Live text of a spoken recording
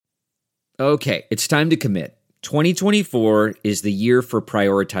Okay, it's time to commit. 2024 is the year for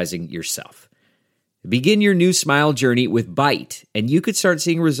prioritizing yourself. Begin your new smile journey with Byte, and you could start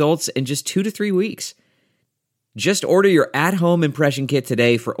seeing results in just 2 to 3 weeks. Just order your at-home impression kit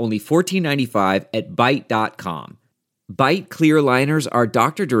today for only $14.95 at Byte.com. Byte clear liners are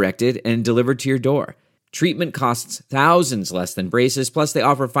doctor-directed and delivered to your door. Treatment costs thousands less than braces, plus they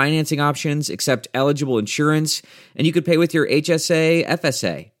offer financing options, accept eligible insurance, and you could pay with your HSA,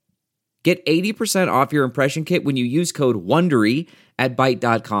 FSA. Get 80% off your impression kit when you use code WONDERY at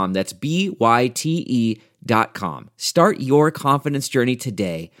Byte.com. That's BYTE.com. Start your confidence journey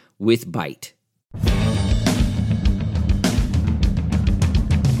today with Byte. Go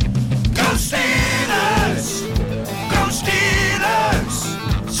Steelers! Go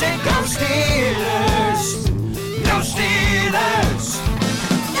Steelers! Say go Steelers! Go Steelers!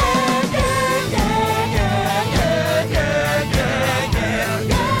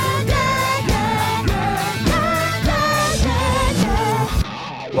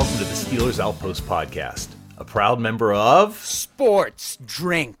 Welcome to the Steelers Outpost Podcast, a proud member of Sports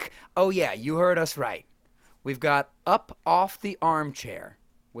Drink. Oh yeah, you heard us right. We've got Up Off the Armchair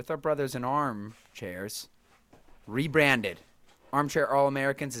with our brothers in armchairs, rebranded. Armchair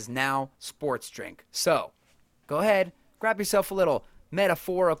All-Americans is now Sports Drink. So, go ahead, grab yourself a little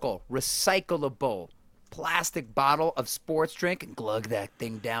metaphorical, recyclable plastic bottle of sports drink and glug that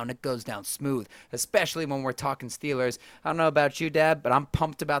thing down. It goes down smooth, especially when we're talking Steelers. I don't know about you, Dad, but I'm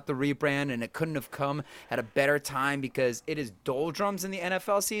pumped about the rebrand, and it couldn't have come at a better time because it is doldrums in the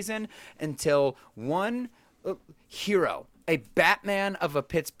NFL season until one hero, a Batman of a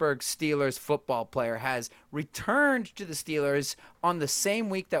Pittsburgh Steelers football player, has returned to the Steelers on the same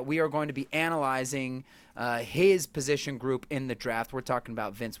week that we are going to be analyzing his position group in the draft. We're talking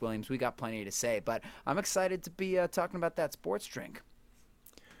about Vince Williams. We got plenty to say, but I'm excited to be talking about that sports drink.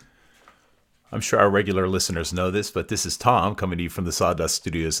 I'm sure our regular listeners know this, but this is Tom coming to you from the Sawdust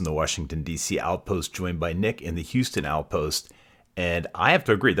Studios in the Washington, D.C. Outpost, joined by Nick in the Houston Outpost. And I have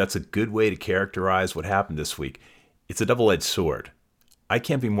to agree, that's a good way to characterize what happened this week. It's a double-edged sword. I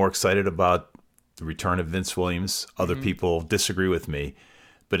can't be more excited about the return of Vince Williams. Other people disagree with me,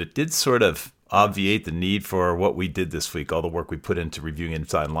 but it did sort of obviate the need for what we did this week, all the work we put into reviewing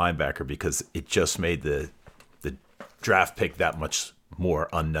inside linebacker, because it just made the draft pick that much more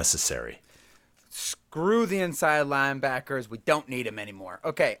unnecessary. Screw the inside linebackers. We don't need them anymore.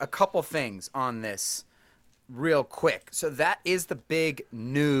 Okay, a couple things on this real quick. So that is the big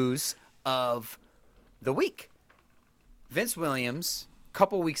news of the week. Vince Williams, a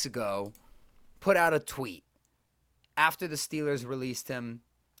couple weeks ago, put out a tweet after the Steelers released him.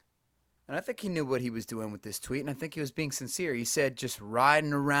 And I think he knew what he was doing with this tweet, and I think he was being sincere. He said, just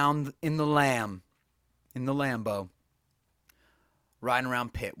riding around in the Lambo, riding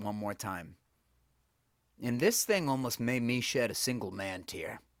around Pitt one more time. And this thing almost made me shed a single man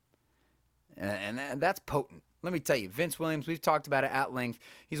tear. And that's potent. Let me tell you, Vince Williams, we've talked about it at length.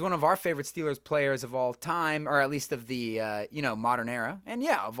 He's one of our favorite Steelers players of all time, or at least of the modern era. And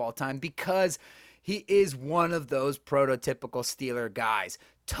yeah, of all time, because he is one of those prototypical Steeler guys.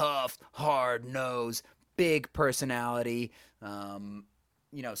 Tough, hard nose, big personality, 6th,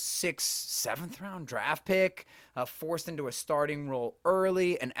 7th round draft pick, forced into a starting role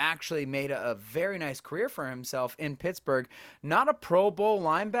early, and actually made a very nice career for himself in Pittsburgh. Not a Pro Bowl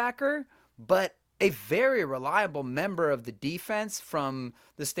linebacker, but a very reliable member of the defense from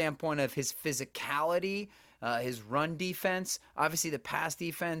the standpoint of his physicality, his run defense. Obviously, the pass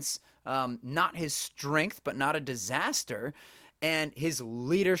defense, not his strength, but not a disaster. And his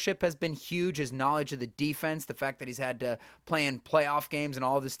leadership has been huge, his knowledge of the defense, the fact that he's had to play in playoff games and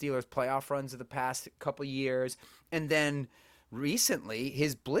all of the Steelers' playoff runs of the past couple years. And then recently,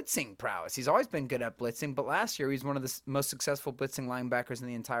 his blitzing prowess. He's always been good at blitzing, but last year he was one of the most successful blitzing linebackers in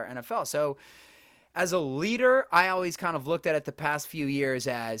the entire NFL. So as a leader, I always kind of looked at it the past few years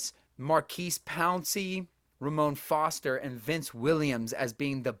as Marquise Pouncey, Ramon Foster, and Vince Williams as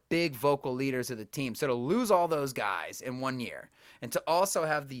being the big vocal leaders of the team. So to lose all those guys in 1 year and to also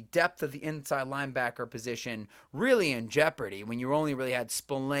have the depth of the inside linebacker position really in jeopardy when you only really had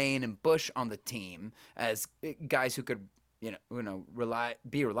Spillane and Bush on the team as guys who could be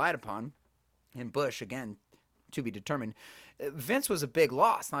relied upon, and Bush, again, to be determined. Vince was a big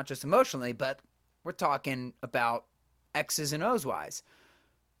loss, not just emotionally, but we're talking about X's and O's wise.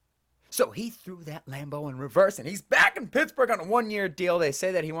 So he threw that Lambo in reverse, and he's back in Pittsburgh on a 1-year deal. They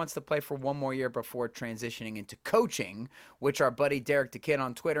say that he wants to play for 1 more year before transitioning into coaching, which our buddy Derek DeKidd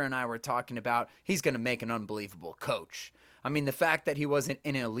on Twitter and I were talking about. He's going to make an unbelievable coach. I mean, the fact that he wasn't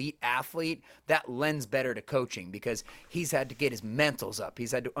an elite athlete, that lends better to coaching because he's had to get his mentals up.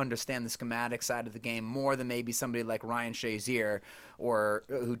 He's had to understand the schematic side of the game more than maybe somebody like Ryan Shazier or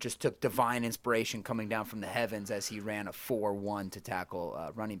who just took divine inspiration coming down from the heavens as he ran a 4-1 to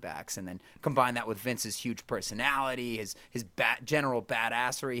tackle running backs. And then combine that with Vince's huge personality, his general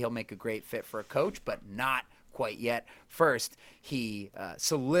badassery, he'll make a great fit for a coach, but not quite yet. First, he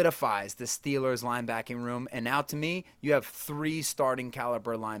solidifies the Steelers' linebacking room, and now to me, you have 3 starting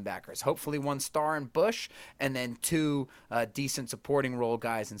caliber linebackers. Hopefully 1 star in Bush, and then 2 decent supporting role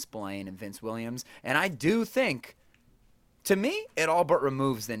guys in Spillane and Vince Williams. And I do think, to me, it all but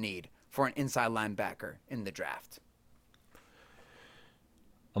removes the need for an inside linebacker in the draft.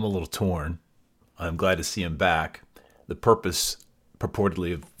 I'm a little torn. I'm glad to see him back. The purpose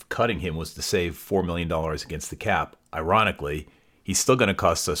purportedly of cutting him was to save $4 million against the cap. Ironically, he's still going to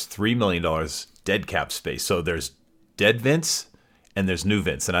cost us $3 million dead cap space. So there's dead Vince and there's new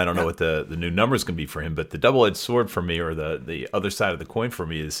Vince. And I don't know what the new number is going to be for him, but the double-edged sword for me, or the other side of the coin for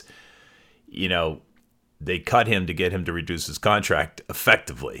me, is, they cut him to get him to reduce his contract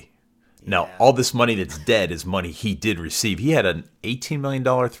effectively. Now, all this money that's dead is money he did receive. He had an $18 million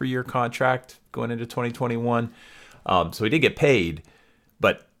 3-year contract going into 2021. So he did get paid,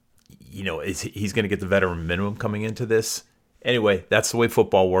 but he's going to get the veteran minimum coming into this. Anyway, that's the way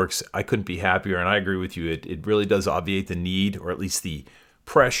football works. I couldn't be happier, and I agree with you. It really does obviate the need, or at least the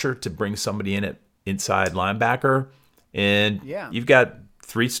pressure, to bring somebody in at inside linebacker. And you've got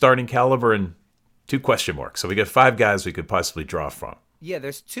 3 starting caliber and 2 question marks. So we got 5 guys we could possibly draw from. Yeah,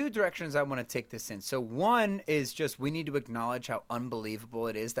 there's 2 directions I want to take this in. So one is just we need to acknowledge how unbelievable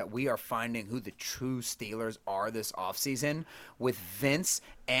it is that we are finding who the true Steelers are this offseason, with Vince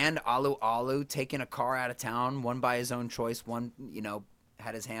and Alu taking a car out of town, one by his own choice, one,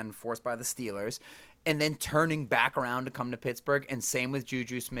 had his hand forced by the Steelers, and then turning back around to come to Pittsburgh, and same with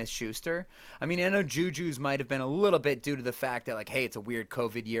Juju Smith-Schuster. I mean, I know Juju's might have been a little bit due to the fact that, hey, it's a weird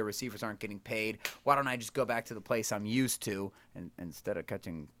COVID year, receivers aren't getting paid. Why don't I just go back to the place I'm used to, and instead of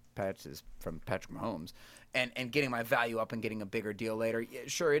catching patches from Patrick Mahomes and getting my value up and getting a bigger deal later? Yeah,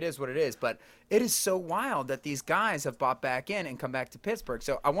 sure, it is what it is, but it is so wild that these guys have bought back in and come back to Pittsburgh.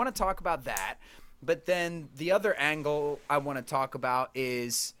 So I want to talk about that, but then the other angle I want to talk about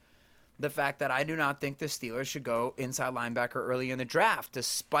is the fact that I do not think the Steelers should go inside linebacker early in the draft,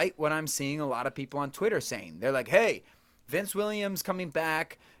 despite what I'm seeing a lot of people on Twitter saying. They're like, hey, Vince Williams coming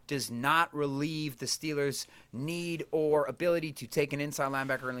back does not relieve the Steelers' need or ability to take an inside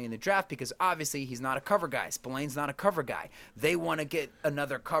linebacker early in the draft because obviously he's not a cover guy. Spillane's not a cover guy. They want to get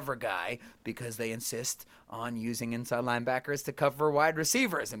another cover guy because they insist on using inside linebackers to cover wide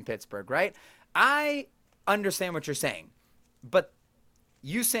receivers in Pittsburgh, right? I understand what you're saying, but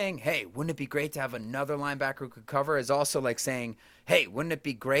you saying, hey, wouldn't it be great to have another linebacker who could cover, is also like saying, hey, wouldn't it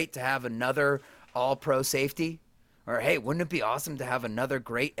be great to have another all-pro safety? Or, hey, wouldn't it be awesome to have another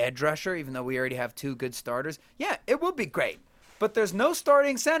great edge rusher, even though we already have 2 good starters? Yeah, it would be great. But there's no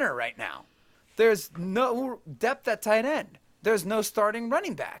starting center right now. There's no depth at tight end. There's no starting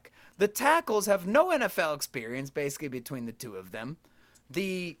running back. The tackles have no NFL experience, basically, between the 2 of them.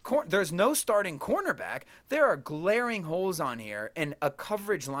 There's no starting cornerback. There are glaring holes on here, and a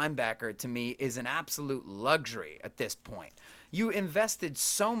coverage linebacker, to me, is an absolute luxury at this point. You invested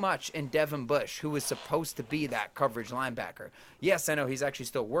so much in Devin Bush, who was supposed to be that coverage linebacker. Yes, I know he's actually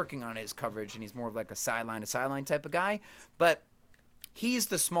still working on his coverage, and he's more of like a sideline-to-sideline type of guy, but he's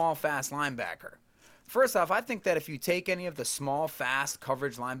the small, fast linebacker. First off, I think that if you take any of the small, fast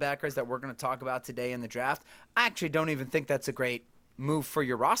coverage linebackers that we're going to talk about today in the draft, I actually don't even think that's a great move for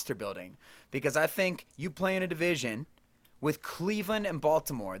your roster building, because I think you play in a division with Cleveland and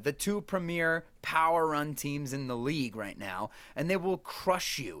Baltimore, the 2 premier power run teams in the league right now, and they will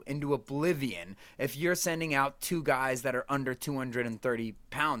crush you into oblivion if you're sending out 2 guys that are under 230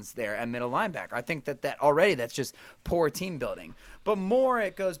 pounds there at middle linebacker. I think that already that's just poor team building. But more,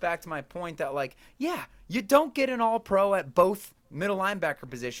 it goes back to my point that, you don't get an all-pro at both middle linebacker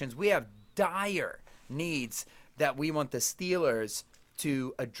positions. We have dire needs that we want the Steelers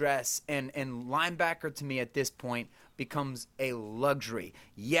to address, and linebacker to me at this point becomes a luxury.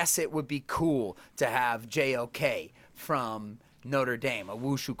 Yes, it would be cool to have JOK from Notre Dame,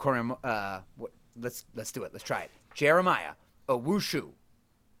 Owusu let's do it. Let's try it. Jeremiah Owusu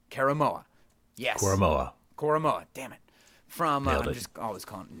Karamoa. Yes. Koromoa. Damn it. From I'm just always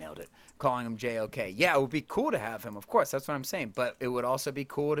calling him JOK. Yeah, it would be cool to have him, of course. That's what I'm saying. But it would also be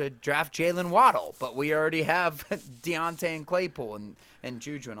cool to draft Jalen Waddle. But we already have Deontay and Claypool and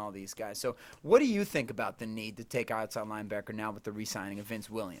Juju and all these guys. So what do you think about the need to take outside linebacker now with the re-signing of Vince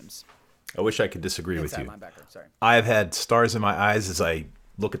Williams? I wish I could disagree with Inside you. linebacker, sorry. I've had stars in my eyes as I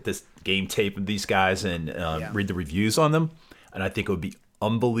look at this game tape of these guys and read the reviews on them. And I think it would be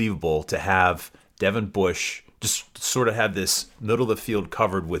unbelievable to have Devin Bush just sort of have this middle of the field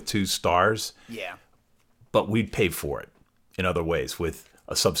covered with 2 stars. Yeah. But we'd pay for it in other ways with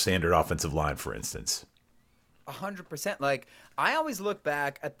a substandard offensive line, for instance. 100%. Like, I always look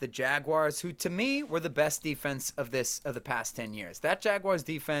back at the Jaguars, who to me were the best defense of the past 10 years. That Jaguars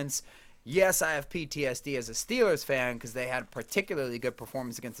defense, yes, I have PTSD as a Steelers fan because they had a particularly good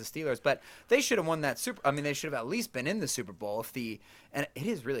performance against the Steelers, but they should have won that they should have at least been in the Super Bowl and it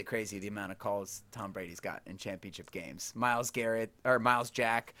is really crazy the amount of calls Tom Brady's got in championship games. Miles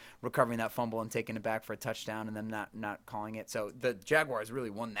Jack recovering that fumble and taking it back for a touchdown and them not calling it. So the Jaguars really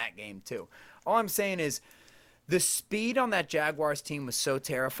won that game too. All I'm saying is, the speed on that Jaguars team was so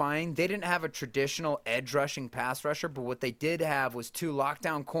terrifying. They didn't have a traditional edge rushing pass rusher, but what they did have was 2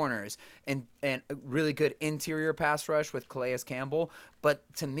 lockdown corners and a really good interior pass rush with Calais Campbell. But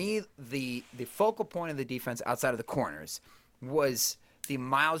to me, the focal point of the defense outside of the corners was the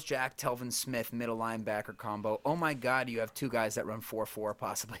Miles Jack, Telvin Smith middle linebacker combo. Oh my God, you have 2 guys that run 4.4,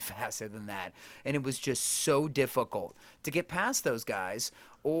 possibly faster than that. And it was just so difficult to get past those guys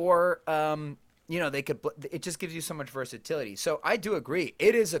or it just gives you so much versatility. So I do agree.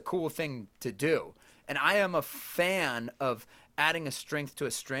 It is a cool thing to do. And I am a fan of adding a strength to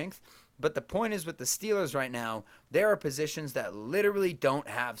a strength. But the point is with the Steelers right now, there are positions that literally don't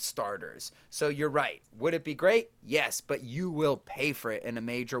have starters. So you're right. Would it be great? Yes, but you will pay for it in a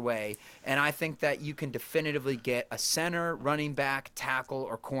major way. And I think that you can definitively get a center, running back, tackle,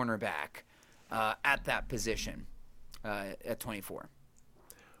 or cornerback at that position at 24.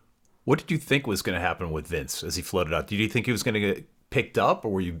 What did you think was going to happen with Vince as he floated out? Did you think he was going to get picked up,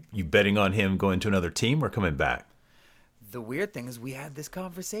 or were you betting on him going to another team or coming back? The weird thing is we had this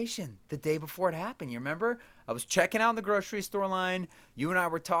conversation the day before it happened. You remember? I was checking out in the grocery store line. You and I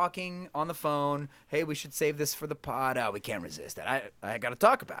were talking on the phone. Hey, we should save this for the pod. Oh, we can't resist that. I got to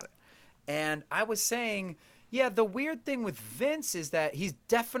talk about it. And I was saying, yeah, the weird thing with Vince is that he's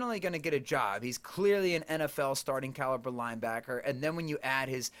definitely going to get a job. He's clearly an NFL starting caliber linebacker. And then when you add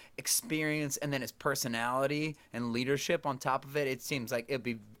his experience and then his personality and leadership on top of it, it seems like it'd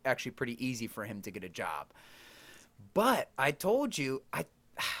be actually pretty easy for him to get a job. But I told you,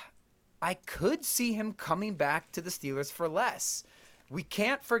 I could see him coming back to the Steelers for less. We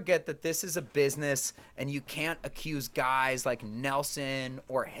can't forget that this is a business, and you can't accuse guys like Nelson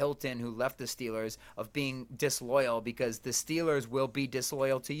or Hilton, who left the Steelers, of being disloyal, because the Steelers will be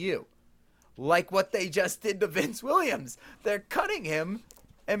disloyal to you. Like what they just did to Vince Williams. They're cutting him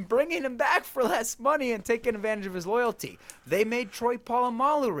and bringing him back for less money and taking advantage of his loyalty. They made Troy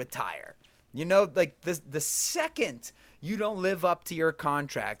Polamalu retire. You know, like the second you don't live up to your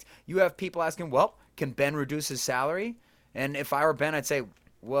contract, you have people asking, well, can Ben reduce his salary? And if I were Ben, I'd say,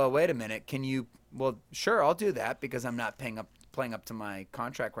 well, wait a minute. Can you? Well, sure, I'll do that because I'm not playing up to my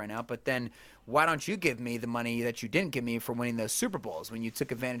contract right now. But then why don't you give me the money that you didn't give me for winning those Super Bowls when you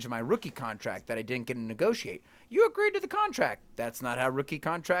took advantage of my rookie contract that I didn't get to negotiate? You agreed to the contract. That's not how rookie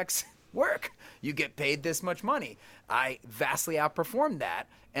contracts work. You get paid this much money. I vastly outperformed that,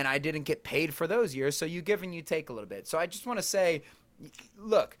 and I didn't get paid for those years, so you give and you take a little bit. So I just want to say,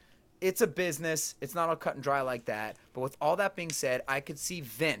 look, it's a business. It's not all cut and dry like that. But with all that being said, I could see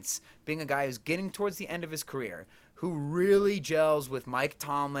Vince being a guy who's getting towards the end of his career, who really gels with Mike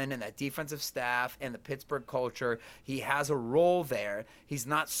Tomlin and that defensive staff and the Pittsburgh culture. He has a role there. He's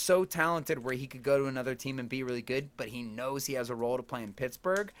not so talented where he could go to another team and be really good, but he knows he has a role to play in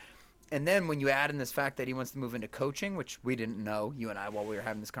Pittsburgh. And then when you add in this fact that he wants to move into coaching, which we didn't know, you and I, while we were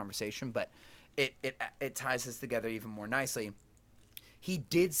having this conversation, but it ties us together even more nicely. He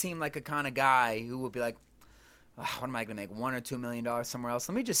did seem like a kind of guy who would be like, oh, what am I going to make, $1 or $2 million somewhere else?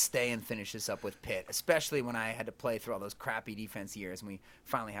 Let me just stay and finish this up with Pitt, especially when I had to play through all those crappy defense years, and we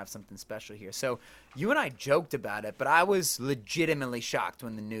finally have something special here. So you and I joked about it, but I was legitimately shocked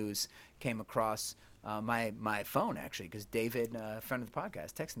when the news came across my phone, actually, because David, a friend of the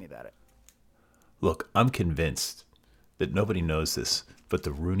podcast, texted me about it. Look, I'm convinced that nobody knows this, but the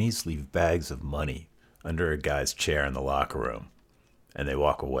Rooneys leave bags of money under a guy's chair in the locker room, and they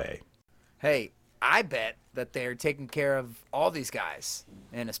walk away. Hey, I bet that they're taking care of all these guys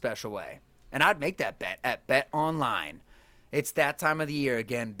in a special way. And I'd make that bet at Bet Online. It's that time of the year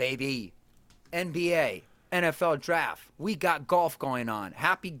again, baby. NBA, NFL draft. We got golf going on.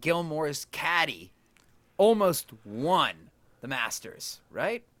 Happy Gilmore's caddy almost won the Masters,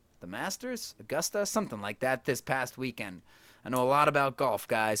 right? The Masters? Augusta? Something like that this past weekend. I know a lot about golf,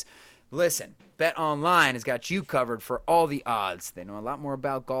 guys. Listen, Bet Online has got you covered for all the odds. They know a lot more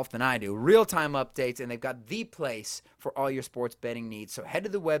about golf than I do. Real-time updates, and they've got the place for all your sports betting needs. So head to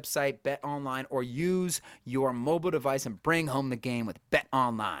the website, Bet Online, or use your mobile device and bring home the game with Bet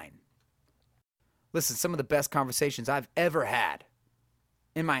Online. Listen, some of the best conversations I've ever had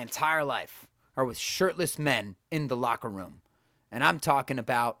in my entire life are with shirtless men in the locker room. And I'm talking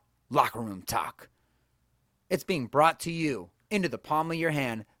about locker room talk. It's being brought to you into the palm of your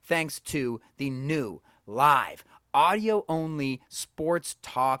hand thanks to the new live audio-only sports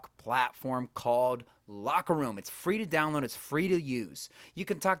talk platform called Locker Room. It's free to download. It's free to use. You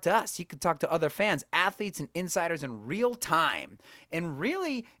can talk to us. You can talk to other fans, athletes, and insiders in real time and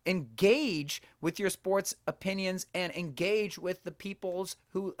really engage with your sports opinions and engage with the people's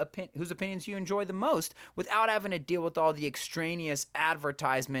whose opinions you enjoy the most without having to deal with all the extraneous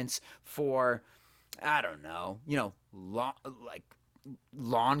advertisements for, I don't know, like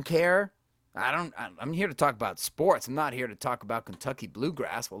lawn care. I'm here to talk about sports. I'm not here to talk about Kentucky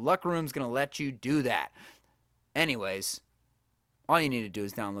Bluegrass. Well, Locker Room's going to let you do that. Anyways, all you need to do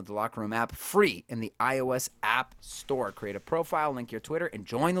is download the Locker Room app free in the iOS App Store. Create a profile, link your Twitter, and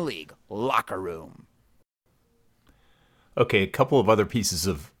join the league. Locker Room. Okay, a couple of other pieces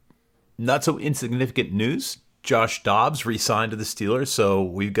of not so insignificant news. Josh Dobbs re-signed to the Steelers, so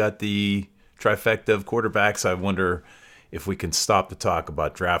we've got the trifecta of quarterbacks. I wonder if we can stop the talk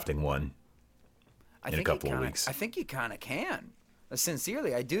about drafting one in a couple of weeks. I think you kind of can.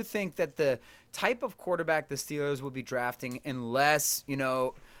 Sincerely, I do think that the type of quarterback the Steelers will be drafting, unless, I'm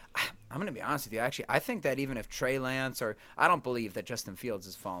going to be honest with you, actually, I think that even if Trey Lance I don't believe that Justin Fields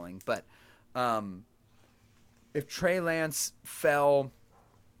is falling, but if Trey Lance fell,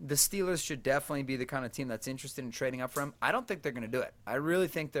 the Steelers should definitely be the kind of team that's interested in trading up for him. I don't think they're going to do it. I really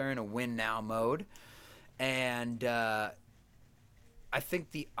think they're in a win-now mode, and I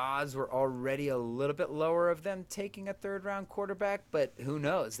think the odds were already a little bit lower of them taking a third-round quarterback, but who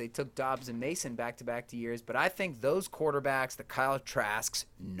knows? They took Dobbs and Mason back-to-back years, but I think those quarterbacks, the Kyle Trasks,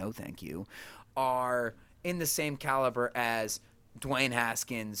 no thank you, are in the same caliber as Dwayne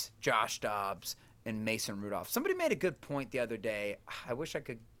Haskins, Josh Dobbs, and Mason Rudolph. Somebody made a good point the other day. I wish I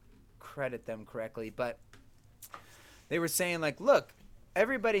could credit them correctly, but they were saying, like, look,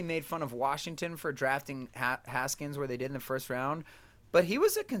 everybody made fun of Washington for drafting Haskins where they did in the first round, but he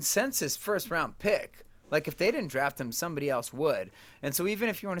was a consensus first-round pick. Like, if they didn't draft him, somebody else would. And so even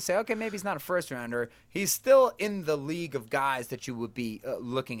if you want to say, okay, maybe he's not a first-rounder, he's still in the league of guys that you would be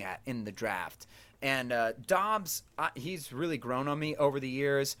looking at in the draft. And Dobbs, he's really grown on me over the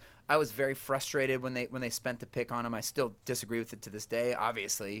years. I was very frustrated when they spent the pick on him. I still disagree with it to this day.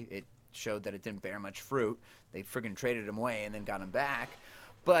 Obviously, it showed that it didn't bear much fruit. They friggin' traded him away and then got him back.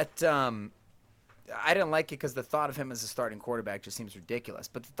 But I didn't like it because the thought of him as a starting quarterback just seems ridiculous.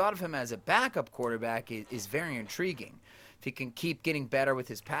 But the thought of him as a backup quarterback is very intriguing. If he can keep getting better with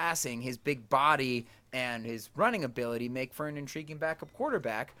his passing, his big body, and his running ability make for an intriguing backup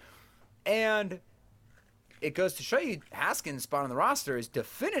quarterback. And it goes to show you Haskins' spot on the roster is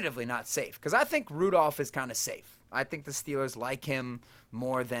definitively not safe, because I think Rudolph is kind of safe. I think the Steelers like him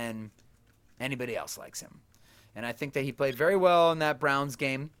more than anybody else likes him. And I think that he played very well in that Browns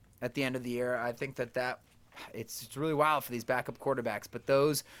game at the end of the year. I think that it's really wild for these backup quarterbacks, but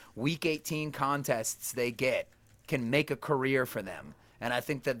those Week 18 contests they get can make a career for them. And I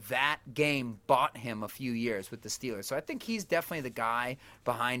think that game bought him a few years with the Steelers. So I think he's definitely the guy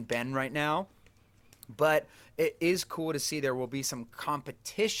behind Ben right now. But it is cool to see there will be some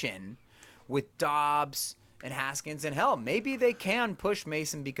competition with Dobbs and Haskins. And hell, maybe they can push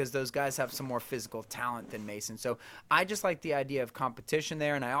Mason because those guys have some more physical talent than Mason. So I just like the idea of competition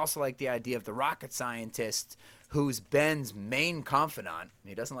there. And I also like the idea of the rocket scientist who's Ben's main confidant.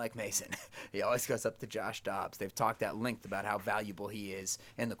 He doesn't like Mason. He always goes up to Josh Dobbs. They've talked at length about how valuable he is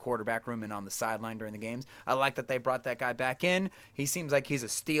in the quarterback room and on the sideline during the games. I like that they brought that guy back in. He seems like he's a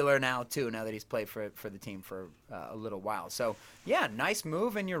Steeler now, too, now that he's played for the team for a little while. So, yeah, nice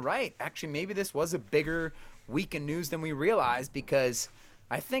move, and you're right. Actually, maybe this was a bigger week in news than we realized, because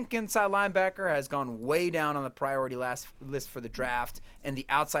I think inside linebacker has gone way down on the priority list for the draft, and the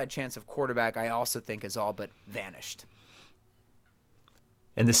outside chance of quarterback I also think has all but vanished.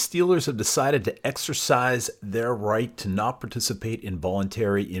 And the Steelers have decided to exercise their right to not participate in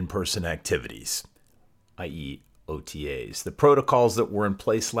voluntary in-person activities, i.e. OTAs. The protocols that were in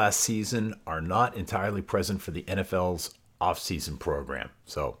place last season are not entirely present for the NFL's off-season program.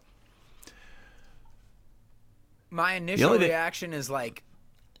 So my initial reaction is like,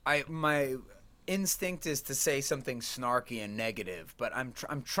 my instinct is to say something snarky and negative, but I'm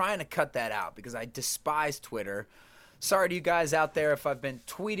trying to cut that out because I despise Twitter. sorry to you guys out there if I've been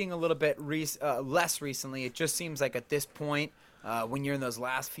tweeting a little bit less recently. It just seems like at this point, when you're in those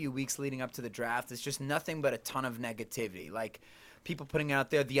last few weeks leading up to the draft, it's just nothing but a ton of negativity. Like, people putting out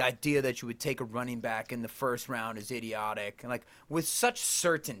there the idea that you would take a running back in the first round is idiotic, and like with such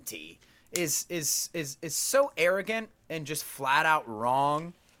certainty is so arrogant and just flat out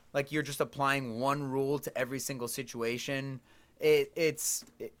wrong. Like, you're just applying one rule to every single situation. I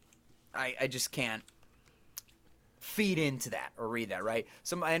just can't feed into that or read that, right?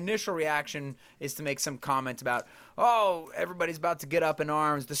 So my initial reaction is to make some comment about, oh, everybody's about to get up in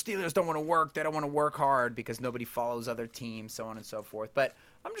arms. The Steelers don't want to work. They don't want to work hard because nobody follows other teams, so on and so forth. But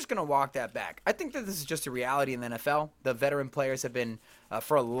I'm just going to walk that back. I think that this is just a reality in the NFL. The veteran players have been,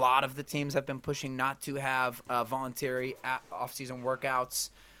 for a lot of the teams, have been pushing not to have voluntary off-season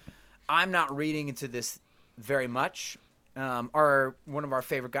workouts. I'm not reading into this very much. One of our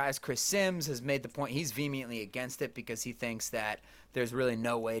favorite guys, Chris Sims, has made the point he's vehemently against it because he thinks that there's really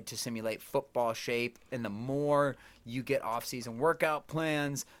no way to simulate football shape, and the more you get off-season workout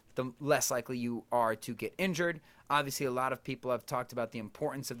plans, the less likely you are to get injured. Obviously, a lot of people have talked about the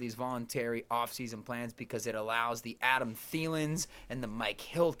importance of these voluntary off-season plans because it allows the Adam Thielens and the Mike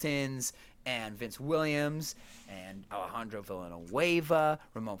Hiltons and Vince Williams and Alejandro Villanueva,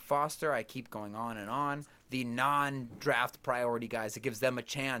 Ramon Foster, I keep going on, the non-draft priority guys. It gives them a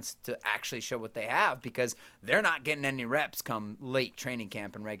chance to actually show what they have because they're not getting any reps come late training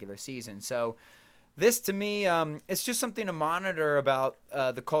camp and regular season. So this, to me, it's just something to monitor about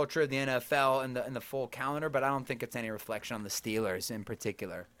the culture of the NFL and the full calendar, but I don't think it's any reflection on the Steelers in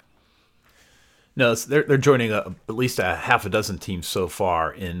particular. No, they're joining at least a half a dozen teams so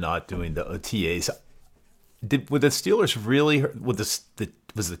far in not doing the OTAs. Were the Steelers really was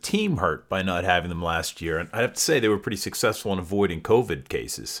the team hurt by not having them last year? And I have to say they were pretty successful in avoiding COVID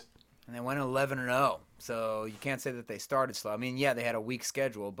cases. And they went 11-0, so you can't say that they started slow. I mean, yeah, they had a weak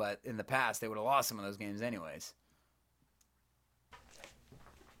schedule, but in the past they would have lost some of those games anyways.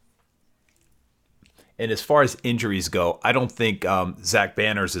 And as far as injuries go, I don't think Zach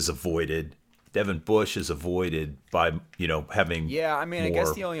Banners is avoided. Devin Bush is avoided by, having I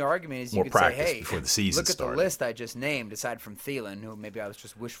guess the only argument is you could say, hey, before the season look at started. the list I just named, aside from Thielen, who maybe I was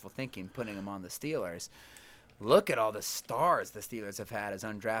just wishful thinking putting him on the Steelers. Look at all the stars the Steelers have had as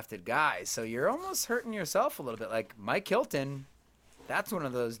undrafted guys. So you're almost hurting yourself a little bit. Like Mike Hilton, that's one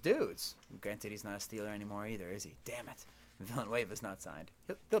of those dudes. Granted, he's not a Steeler anymore either, is he? Damn it. Villanueva's not signed.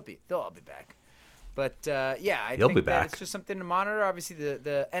 They'll all be back. But, I think that it's just something to monitor. Obviously,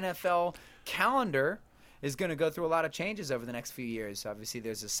 the NFL calendar is going to go through a lot of changes over the next few years. Obviously,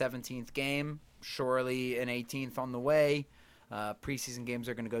 there's a 17th game, surely an 18th on the way. Preseason games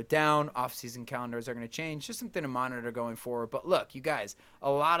are going to go down. Off-season calendars are going to change. Just something to monitor going forward. But, look, you guys, a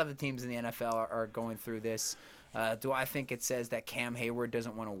lot of the teams in the NFL are going through this. Do I think it says that Cam Hayward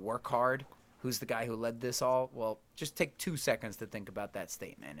doesn't want to work hard? Who's the guy who led this all? Well, just take 2 seconds to think about that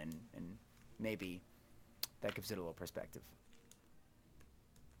statement, and maybe that gives it a little perspective.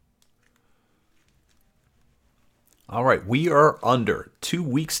 All right, we are under 2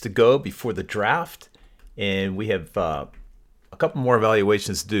 weeks to go before the draft, and we have a couple more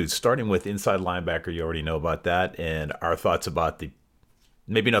evaluations to do, starting with inside linebacker. You already know about that, and our thoughts about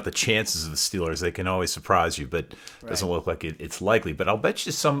maybe not the chances of the Steelers. They can always surprise you, but it doesn't look like it's likely. But I'll bet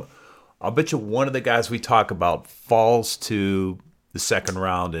you one of the guys we talk about falls to the second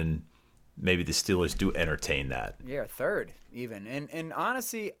round, and maybe the Steelers do entertain that. Yeah, third even. And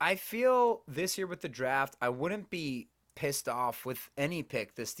honestly, I feel this year with the draft, I wouldn't be pissed off with any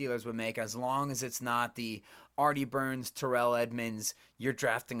pick the Steelers would make as long as it's not the Artie Burns, Terrell Edmonds, you're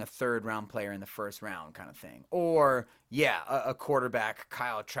drafting a third-round player in the first round kind of thing. Or, a quarterback,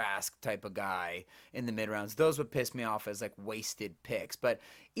 Kyle Trask type of guy in the mid-rounds. Those would piss me off as, like, wasted picks. But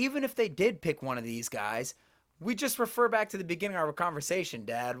even if they did pick one of these guys, we just refer back to the beginning of our conversation,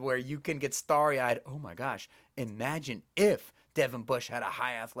 Dad, where you can get starry-eyed. Oh, my gosh, imagine if Devin Bush had a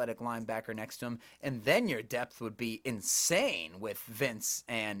high athletic linebacker next to him, and then your depth would be insane with Vince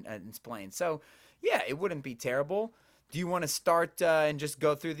and Spillane. So, yeah, it wouldn't be terrible. Do you want to start and just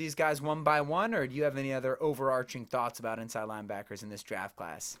go through these guys one by one, or do you have any other overarching thoughts about inside linebackers in this draft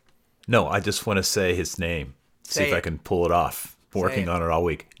class? No, I just want to say his name. See if I can pull it off. Working on it all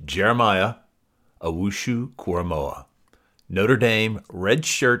week. Jeremiah Owusu Koramoah. Notre Dame,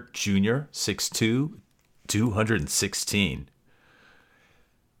 redshirt junior, 6'2", 216.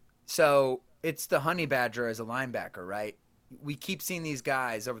 So it's the Honey Badger as a linebacker, right? We keep seeing these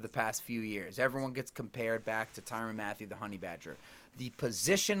guys over the past few years. Everyone gets compared back to Tyrann Mathieu, the Honey Badger. The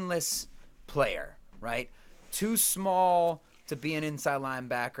positionless player, right? Too small to be an inside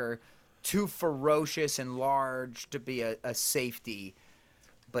linebacker. too ferocious and large to be a safety.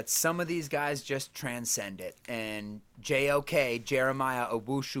 But some of these guys just transcend it. And JOK, Jeremiah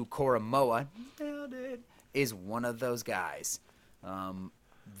Owusu-Koramoah, nailed it, is one of those guys.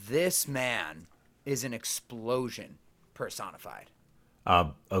 This man is an explosion personified.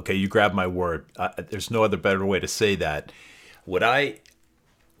 Okay, you grabbed my word. There's no other better way to say that. What I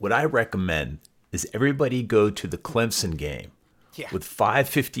recommend is everybody go to the Clemson game with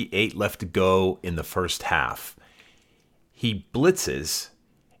 5:58 left to go in the first half. He blitzes.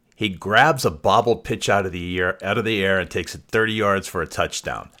 He grabs a bobbled pitch out of the air and takes it 30 yards for a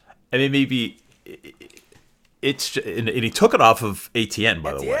touchdown. I mean, maybe and he took it off of ATN,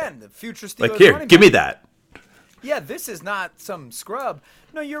 by the way. ATN, the future Steelers Like, here, running give me back. that. Yeah, this is not some scrub.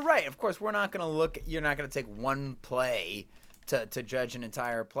 No, you're right. Of course, we're not going to look. You're not going to take one play to judge an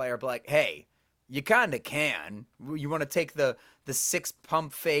entire player. But like, hey, you kind of can. You want to take the 6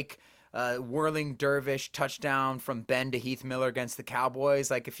 pump fake whirling dervish touchdown from Ben to Heath Miller against the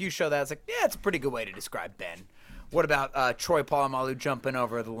Cowboys. Like, if you show that, it's like, yeah, it's a pretty good way to describe Ben. What about Troy Polamalu jumping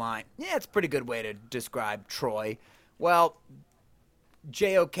over the line? Yeah, it's a pretty good way to describe Troy. Well,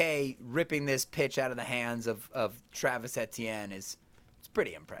 JOK ripping this pitch out of the hands of Travis Etienne it's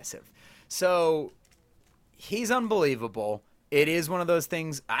pretty impressive. So he's unbelievable. It is one of those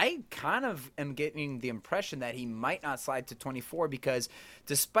things. I kind of am getting the impression that he might not slide to 24 because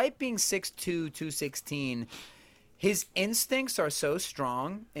despite being 6'2", 216, his instincts are so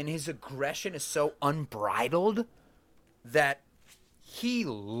strong and his aggression is so unbridled that he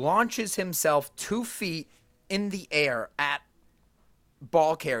launches himself 2 feet in the air at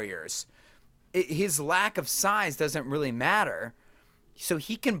ball carriers. His lack of size doesn't really matter. So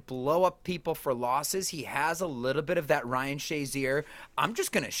he can blow up people for losses. He has a little bit of that Ryan Shazier, I'm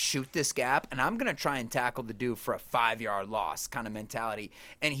just going to shoot this gap and I'm going to try and tackle the dude for a 5-yard loss kind of mentality.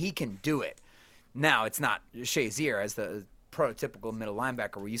 And he can do it. Now, it's not Shazier as the prototypical middle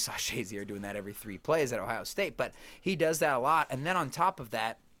linebacker where you saw Shazier doing that every 3 plays at Ohio State, but he does that a lot. And then on top of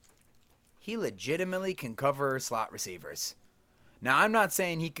that, he legitimately can cover slot receivers. Now, I'm not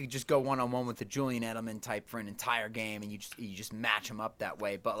saying he could just go one-on-one with the Julian Edelman type for an entire game and you just match him up that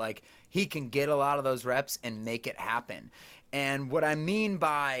way. But, like, he can get a lot of those reps and make it happen. And what I mean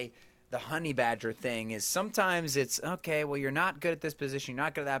by the honey badger thing is sometimes it's, okay, well, you're not good at this position, you're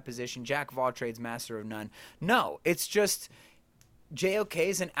not good at that position, jack of all trades, master of none. No, it's just JOK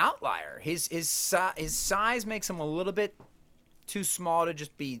is an outlier. His size makes him a little bit too small to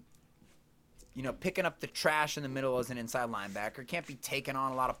just be, picking up the trash in the middle as an inside linebacker. Can't be taking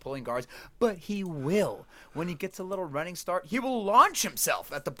on a lot of pulling guards, but he will. When he gets a little running start, he will launch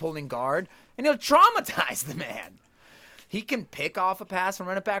himself at the pulling guard, and he'll traumatize the man. He can pick off a pass and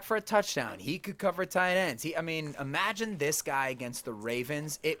run it back for a touchdown. He could cover tight ends. Imagine this guy against the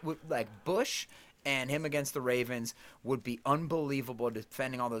Ravens. It would, like, Bush and him against the Ravens would be unbelievable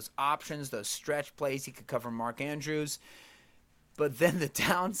defending all those options, those stretch plays. He could cover Mark Andrews. But then the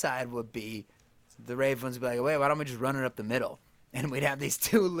downside would be the Ravens would be like, wait, why don't we just run it up the middle? And we'd have these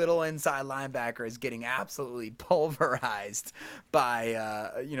 2 little inside linebackers getting absolutely pulverized by,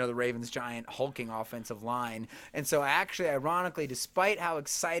 the Ravens' giant hulking offensive line. And so actually, ironically, despite how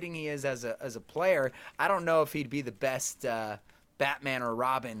exciting he is as a player, I don't know if he'd be the best Batman or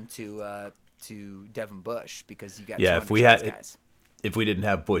Robin to Devin Bush because you got if we didn't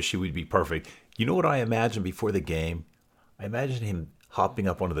have Bush, he would be perfect. You know what I imagine before the game? I imagine him hopping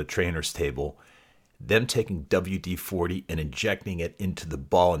up onto the trainer's table, them taking WD-40 and injecting it into the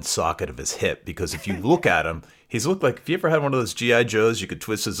ball and socket of his hip. Because if you look at him, he's looked like, if you ever had one of those G.I. Joes, you could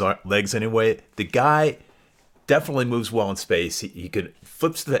twist his legs anyway. The guy definitely moves well in space. He could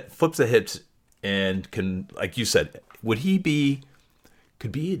flips the hips and can, like you said,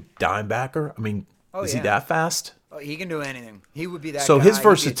 could be a dime backer? I mean, is he that fast? Oh, he can do anything. He would be that guy. So his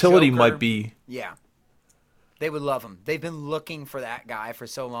versatility might be... Yeah. They would love him. They've been looking for that guy for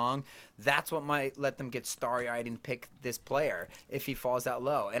so long. That's what might let them get starry-eyed and pick this player if he falls that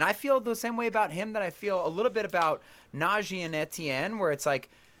low. And I feel the same way about him that I feel a little bit about Najee and Etienne, where it's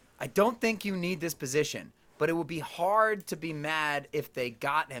like, I don't think you need this position, but it would be hard to be mad if they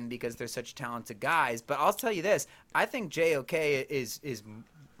got him because they're such talented guys. But I'll tell you this. I think JOK is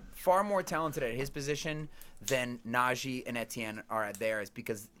far more talented at his position than Najee and Etienne are at theirs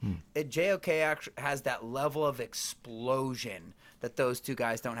because JOK actually has that level of explosion that those two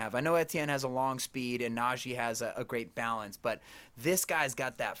guys don't have. I know Etienne has a long speed and Najee has a great balance, but this guy's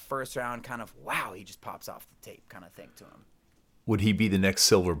got that first round kind of, wow, he just pops off the tape kind of thing to him. Would he be the next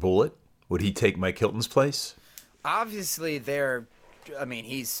silver bullet? Would he take Mike Hilton's place? Obviously,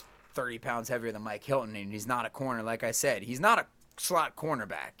 he's 30 pounds heavier than Mike Hilton, and he's not a corner. Like I said, he's not a slot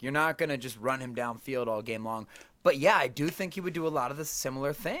cornerback. You're not going to just run him downfield all game long. But yeah, I do think he would do a lot of the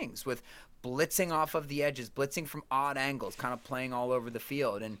similar things with blitzing off of the edges, blitzing from odd angles, kind of playing all over the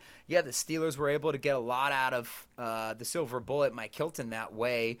field. And yeah, the Steelers were able to get a lot out of the silver bullet, Mike Hilton, that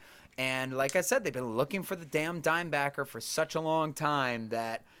way. And like I said, they've been looking for the damn dimebacker for such a long time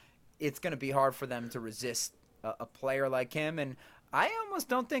that it's going to be hard for them to resist a player like him. And I almost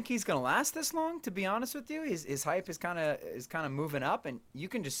don't think he's going to last this long, to be honest with you. His hype is kind of moving up, and you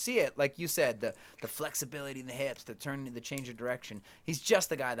can just see it, like you said, the flexibility in the hips, the change of direction. He's just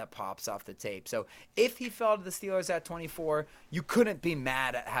the guy that pops off the tape. So if he fell to the Steelers at 24, you couldn't be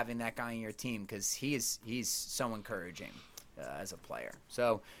mad at having that guy in your team because he's so encouraging as a player.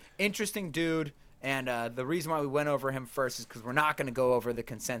 So interesting dude. And the reason why we went over him first is because we're not going to go over the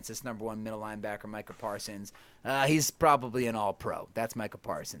consensus number one middle linebacker, Micah Parsons. He's probably an all-pro. That's Micah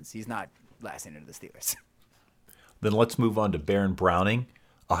Parsons. He's not lasting into the Steelers. Then let's move on to Baron Browning,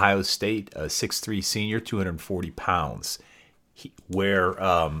 Ohio State, a 6'3 senior, 240 pounds, where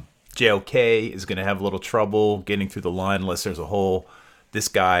JOK is going to have a little trouble getting through the line unless there's a hole. This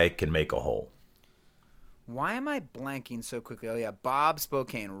guy can make a hole. Why am I blanking so quickly? Oh, yeah, Bob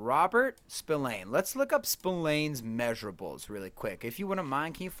Spokane. Robert Spillane. Let's look up Spillane's measurables really quick. If you wouldn't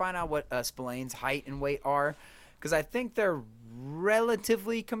mind, can you find out what Spillane's height and weight are? Because I think they're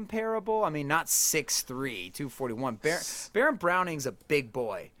relatively comparable. I mean, not 6'3", 241. Baron Browning's a big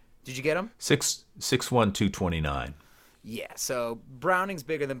boy. Did you get him? 6'1", 229. Yeah, so Browning's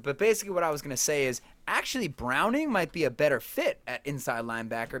bigger than, but basically what I was going to say is actually Browning might be a better fit at inside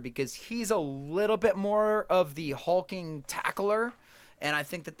linebacker because he's a little bit more of the hulking tackler, and I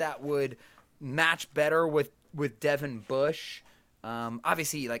think that would match better with Devin Bush.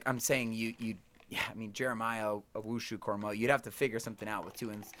 Obviously, like I'm saying, Jeremiah Owusu-Koramoah, you'd have to figure something out with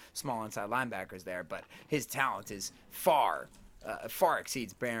two small inside linebackers there, but his talent is far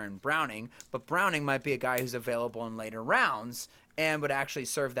exceeds Baron Browning, but Browning might be a guy who's available in later rounds and would actually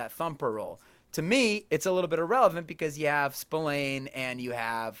serve that thumper role. To me, it's a little bit irrelevant because you have Spillane and you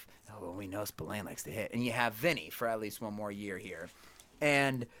have, we know Spillane likes to hit, and you have Vinny for at least one more year here.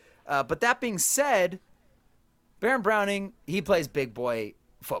 And but that being said, Baron Browning, he plays big boy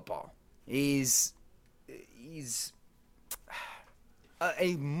football. He's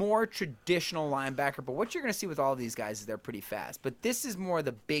a more traditional linebacker, but what you're going to see with all these guys is they're pretty fast. But this is more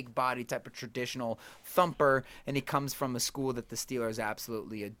the big body type of traditional thumper, and he comes from a school that the Steelers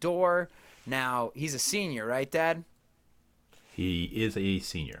absolutely adore. Now, he's a senior, right, Dad? He is a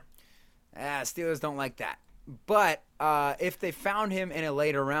senior. Steelers don't like that. But if they found him in a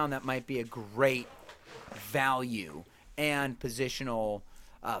later round, that might be a great value and positional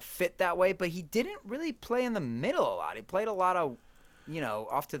fit that way. But he didn't really play in the middle a lot. He played a lot of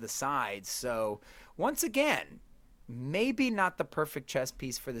off to the sides. So once again, maybe not the perfect chess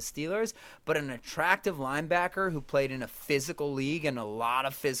piece for the Steelers, but an attractive linebacker who played in a physical league and a lot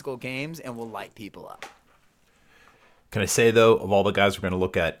of physical games and will light people up. Can I say, though, of all the guys we're going to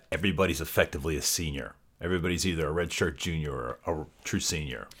look at, everybody's effectively a senior. Everybody's either a redshirt junior or a true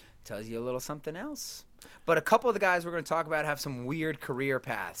senior. Tells you a little something else. But a couple of the guys we're going to talk about have some weird career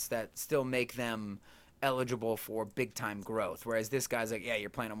paths that still make them eligible for big-time growth, whereas this guy's like, yeah, you're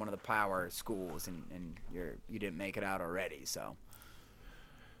playing at one of the power schools, and you didn't make it out already. So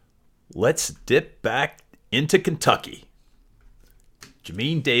let's dip back into Kentucky.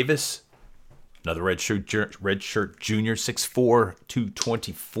 Jamin Davis, another redshirt junior, 6'4",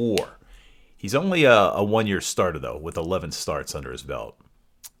 224. He's only a one-year starter, though, with 11 starts under his belt.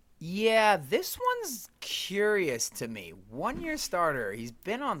 Yeah, this one's curious to me. One-year starter. He's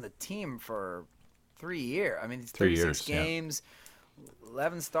been on the team for 3 years. I mean, it's 36 games, yeah.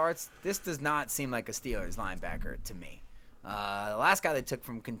 11 starts. This does not seem like a Steelers linebacker to me. The last guy they took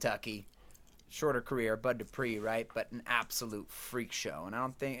from Kentucky, shorter career, Bud Dupree, right? But an absolute freak show. And I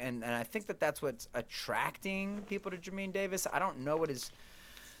don't think, and I think that's what's attracting people to Jamin Davis. I don't know what his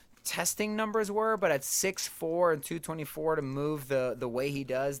testing numbers were, but at 6'4" and 224 to move the way he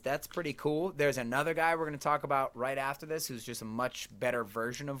does, that's pretty cool. There's another guy we're going to talk about right after this who's just a much better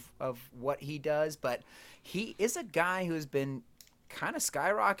version of what he does, but he is a guy who's been kind of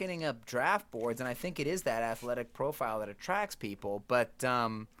skyrocketing up draft boards, and I think it is that athletic profile that attracts people, but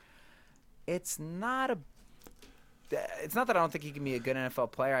it's not that I don't think he can be a good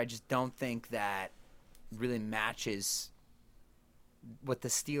NFL player. I just don't think that really matches what the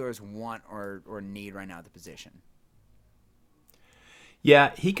Steelers want or need right now at the position.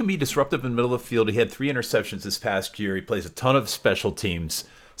 Yeah, he can be disruptive in the middle of the field. He had 3 interceptions this past year. He plays a ton of special teams.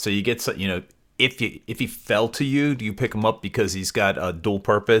 So you get, if he fell to you, do you pick him up because he's got a dual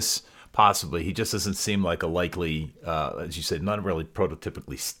purpose? Possibly. He just doesn't seem like a likely, as you said, not really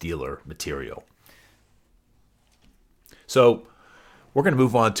prototypically Steeler material. So we're going to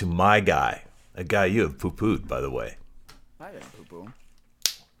move on to my guy, a guy you have poo-pooed, by the way. I didn't poo-poo.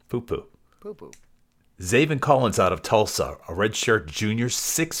 Poo-poo. Poo-poo. Zaven Collins out of Tulsa, a redshirt junior,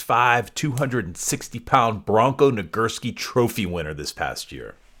 6'5", 260-pound Bronco Nagurski Trophy winner this past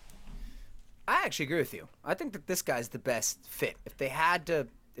year. I actually agree with you. I think that this guy's the best fit. If they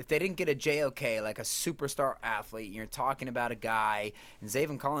didn't get a JOK, like a superstar athlete, you're talking about a guy, and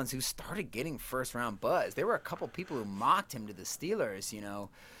Zaven Collins, who started getting first-round buzz. There were a couple people who mocked him to the Steelers,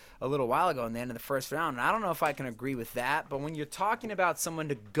 a little while ago in the end of the first round. And I don't know if I can agree with that, but when you're talking about someone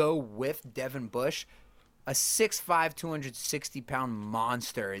to go with Devin Bush, a 6'5", 260-pound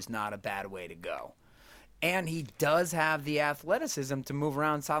monster is not a bad way to go. And he does have the athleticism to move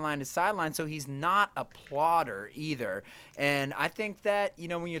around sideline to sideline, so he's not a plodder either. And I think that,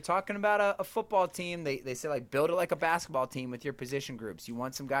 when you're talking about a football team, they say, like, build it like a basketball team with your position groups. You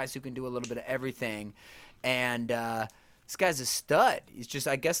want some guys who can do a little bit of everything. And this guy's a stud. It's just,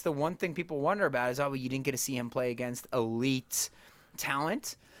 I guess the one thing people wonder about is, you didn't get to see him play against elite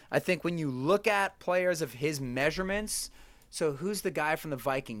talent. I think when you look at players of his measurements, so who's the guy from the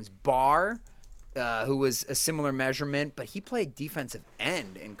Vikings? Barr, who was a similar measurement, but he played defensive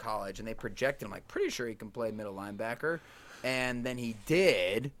end in college, and they projected him. Like, pretty sure he can play middle linebacker. And then he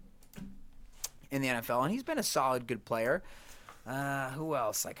did in the NFL, and he's been a solid, good player. Who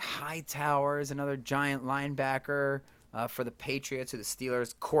else? Like Hightower is another giant linebacker for the Patriots, who the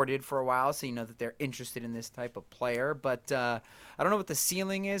Steelers courted for a while, so you know that they're interested in this type of player. But I don't know what the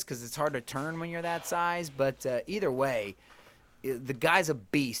ceiling is because it's hard to turn when you're that size. But either way, the guy's a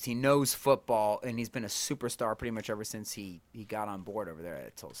beast. He knows football, and he's been a superstar pretty much ever since he got on board over there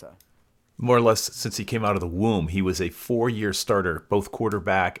at Tulsa. More or less since he came out of the womb, he was a 4-year starter, both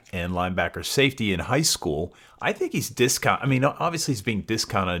quarterback and linebacker safety in high school. I think he's discounted. I mean, obviously he's being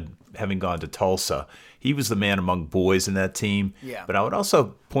discounted having gone to Tulsa. He was the man among boys in that team. Yeah. But I would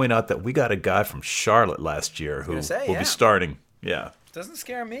also point out that we got a guy from Charlotte last year who will be starting. Yeah. Doesn't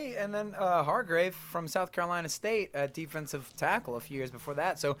scare me. And then Hargrave from South Carolina State, defensive tackle a few years before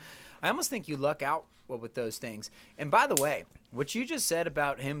that. So I almost think you luck out with those things. And by the way, what you just said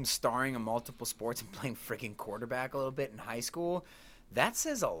about him starring in multiple sports and playing freaking quarterback a little bit in high school, that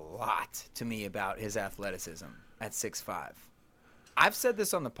says a lot to me about his athleticism at 6'5". I've said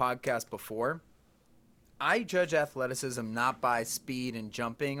this on the podcast before. I judge athleticism not by speed and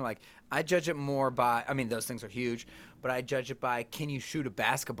jumping. Like, I judge it more by, those things are huge, but I judge it by, can you shoot a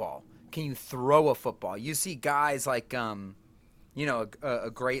basketball? Can you throw a football? You see guys like, a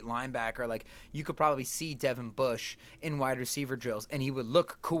great linebacker. Like, you could probably see Devin Bush in wide receiver drills, and he would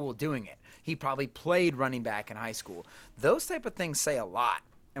look cool doing it. He probably played running back in high school. Those type of things say a lot.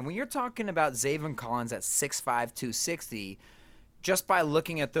 And when you're talking about Zaven Collins at 6'5", 260, just by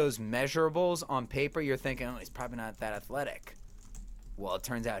looking at those measurables on paper, you're thinking, he's probably not that athletic. Well, it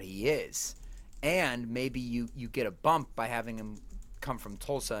turns out he is. And maybe you get a bump by having him come from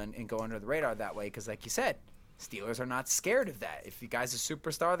Tulsa and go under the radar that way because, like you said, Steelers are not scared of that. If the guy's a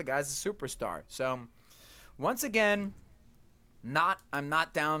superstar, the guy's a superstar. So, once again, I'm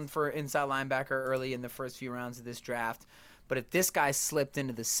not down for inside linebacker early in the first few rounds of this draft. But if this guy slipped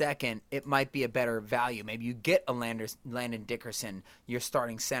into the second, it might be a better value. Maybe you get a Landon Dickerson, your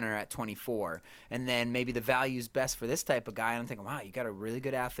starting center at 24. And then maybe the value is best for this type of guy. And I'm thinking, wow, you got a really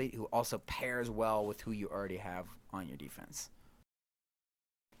good athlete who also pairs well with who you already have on your defense.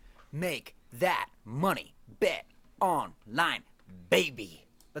 Make that money. Bet online, baby.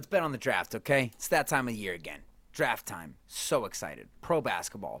 Let's bet on the draft, okay? It's that time of year again. Draft time. So excited. Pro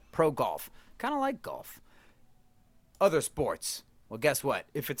basketball, pro golf. Kind of like golf. Other sports. Well, guess what?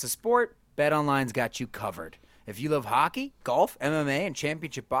 If it's a sport, BetOnline's got you covered. If you love hockey, golf, MMA, and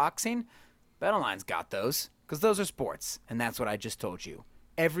championship boxing, BetOnline's got those because those are sports, and that's what I just told you.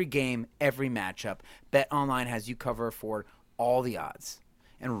 Every game, every matchup, BetOnline has you covered for all the odds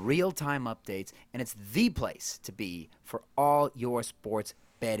and real-time updates, and it's the place to be for all your sports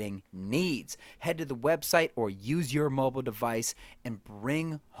betting needs. Head to the website or use your mobile device and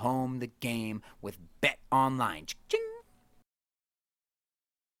bring home the game with BetOnline. Ching!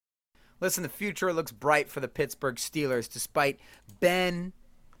 Listen, the future looks bright for the Pittsburgh Steelers. Despite Ben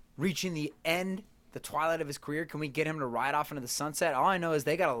reaching the twilight of his career, can we get him to ride off into the sunset? All I know is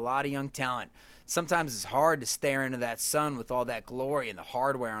they got a lot of young talent. Sometimes it's hard to stare into that sun with all that glory and the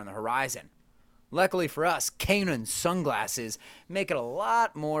hardware on the horizon. Luckily for us, Kanan sunglasses make it a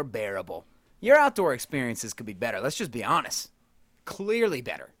lot more bearable. Your outdoor experiences could be better. Let's just be honest. Clearly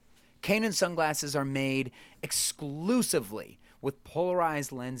better. Kanan sunglasses are made exclusively with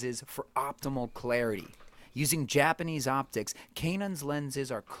polarized lenses for optimal clarity. Using Japanese optics, Canon's lenses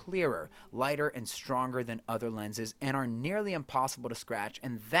are clearer, lighter, and stronger than other lenses and are nearly impossible to scratch.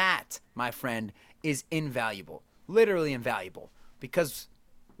 And that, my friend, is invaluable. Literally invaluable. Because,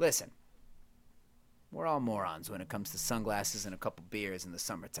 listen, we're all morons when it comes to sunglasses and a couple beers in the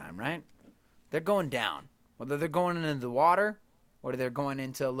summertime, right? They're going down. Whether they're going into the water or they're going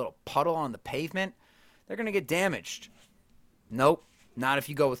into a little puddle on the pavement, they're going to get damaged. Nope, not if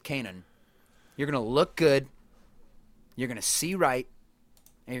you go with Canon. You're going to look good, you're going to see right,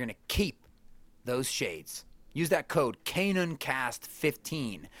 and you're going to keep those shades. Use that code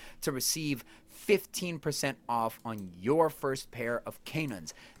CanonCast15 to receive 15% off on your first pair of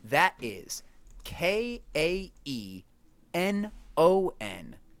Canons. That is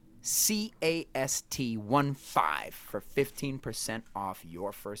KAENONCAST15 for 15% off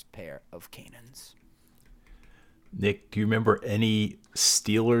your first pair of Canons. Nick, do you remember any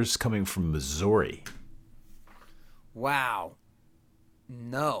Steelers coming from Missouri? Wow.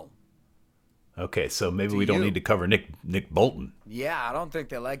 No. Okay, so maybe we don't need to cover Nick Bolton. Yeah, I don't think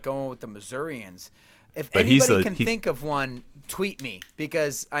they like going with the Missourians. If But anybody can think of one, tweet me,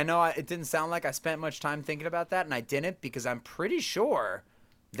 because I know it didn't sound like I spent much time thinking about that, and I didn't, because I'm pretty sure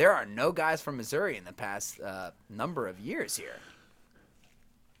there are no guys from Missouri in the past number of years here.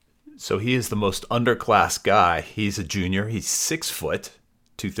 So he is the most underclass guy. He's a junior. He's 6 foot,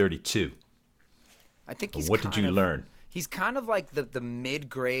 232. I think he's What did you learn? He's kind of like the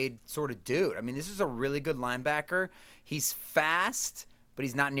mid-grade sort of dude. I mean, this is a really good linebacker. He's fast, but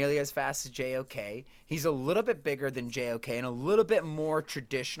he's not nearly as fast as JOK. He's a little bit bigger than JOK and a little bit more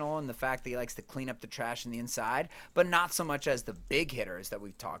traditional in the fact that he likes to clean up the trash on the inside, but not so much as the big hitters that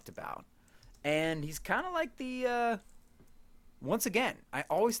we've talked about. And he's kind of like the once again, I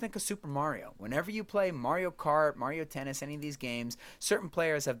always think of Super Mario. Whenever you play Mario Kart, Mario Tennis, any of these games, certain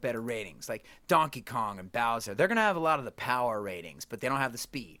players have better ratings. Like Donkey Kong and Bowser, they're going to have a lot of the power ratings, but they don't have the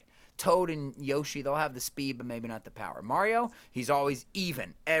speed. Toad and Yoshi, they'll have the speed, but maybe not the power. Mario, he's always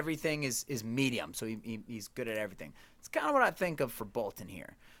even. Everything is medium, so he's good at everything. It's kind of what I think of for Bolton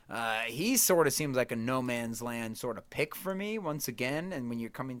here. He sort of seems like a no man's land sort of pick for me, once again, and when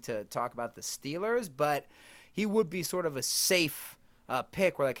you're coming to talk about the Steelers, but he would be sort of a safe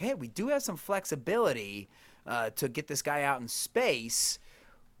pick. We're like, hey, we do have some flexibility to get this guy out in space,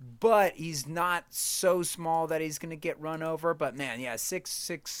 but he's not so small that he's going to get run over. But, man, yeah,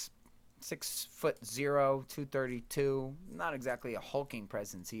 6'0", 232, not exactly a hulking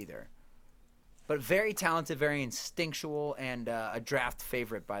presence either. But very talented, very instinctual, and a draft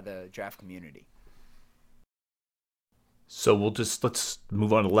favorite by the draft community. So let's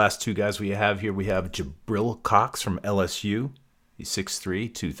move on to the last two guys we have here. We have Jabril Cox from LSU. He's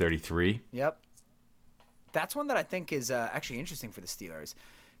 6'3", 233. Yep. That's one that I think is actually interesting for the Steelers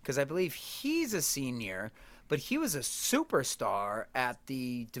because I believe he's a senior, but he was a superstar at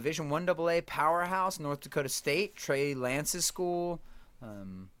the Division I AA powerhouse, North Dakota State, Trey Lance's school,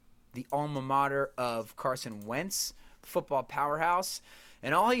 the alma mater of Carson Wentz, football powerhouse.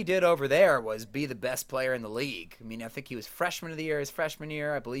 And all he did over there was be the best player in the league. I mean, I think he was freshman of the year his freshman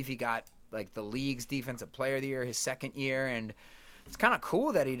year. I believe he got like the league's defensive player of the year his second year. And it's kind of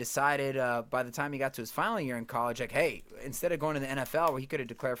cool that he decided by the time he got to his final year in college, like, hey, instead of going to the NFL where he could have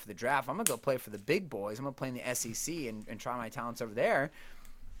declared for the draft, I'm going to go play for the big boys. I'm going to play in the SEC and try my talents over there.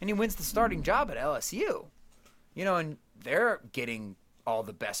 And he wins the starting job at LSU. You know, and they're getting all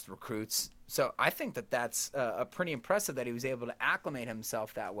the best recruits. So I think that's a pretty impressive that he was able to acclimate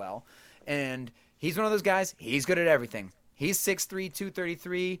himself that well. And he's one of those guys, he's good at everything. He's 6'3",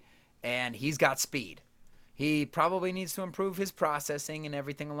 233, and he's got speed. He probably needs to improve his processing and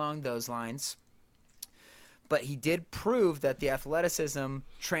everything along those lines. But he did prove that the athleticism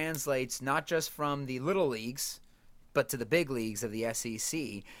translates not just from the little leagues, but to the big leagues of the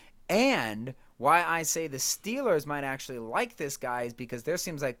SEC. And why I say the Steelers might actually like this guy is because there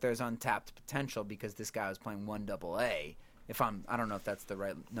seems like there's untapped potential because this guy was playing 1AA. I don't know if that's the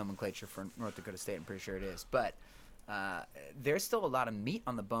right nomenclature for North Dakota State. I'm pretty sure it is. But there's still a lot of meat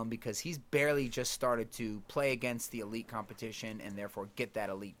on the bone because he's barely just started to play against the elite competition and therefore get that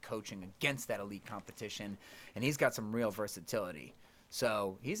elite coaching against that elite competition. And he's got some real versatility.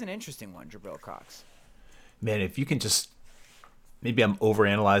 So he's an interesting one, Jabril Cox. Man, if you can just... Maybe I'm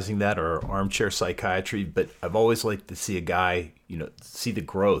overanalyzing that or armchair psychiatry, but I've always liked to see a guy, see the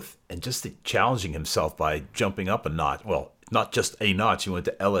growth and just challenging himself by jumping up a notch. Well, not just a notch. He went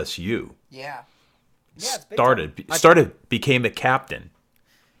to LSU. Yeah. It's big time. Became a captain.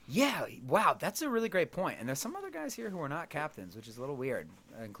 Yeah. Wow. That's a really great point. And there's some other guys here who are not captains, which is a little weird,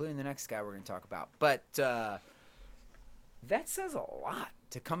 including the next guy we're going to talk about. But that says a lot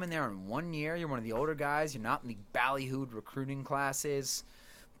to come in there in 1 year. You're one of the older guys. You're not in the ballyhooed recruiting classes.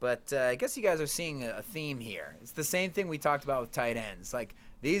 But I guess you guys are seeing a theme here. It's the same thing we talked about with tight ends. Like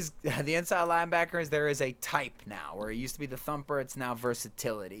these, the inside linebackers, there is a type now. Where it used to be the thumper, it's now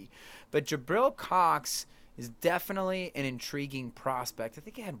versatility. But Jabril Cox is definitely an intriguing prospect. I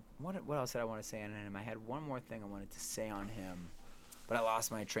think I had what else did I want to say on him? I had one more thing I wanted to say on him, but I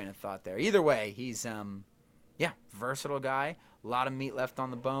lost my train of thought there. Either way, he's versatile guy. A lot of meat left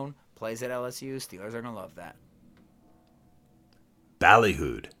on the bone. Plays at LSU. Steelers are gonna love that.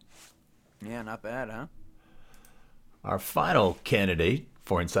 Ballyhooed. Yeah, not bad, huh? Our final candidate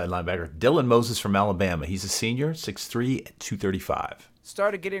for inside linebacker, Dylan Moses from Alabama. He's a senior, 6'3", 235.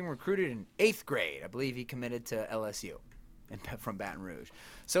 Started getting recruited in 8th grade. I believe he committed to LSU from Baton Rouge.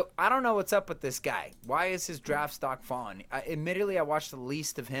 So I don't know what's up with this guy. Why is his draft stock falling? Admittedly, I watched the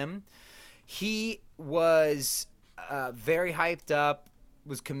least of him. He was very hyped up,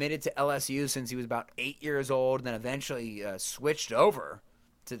 was committed to LSU since he was about 8 years old, and then eventually switched over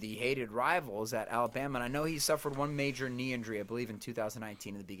to the hated rivals at Alabama. And I know he suffered one major knee injury, I believe in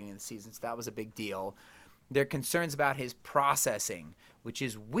 2019 at the beginning of the season, so that was a big deal. There are concerns about his processing, which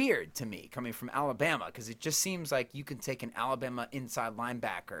is weird to me coming from Alabama, because it just seems like you can take an Alabama inside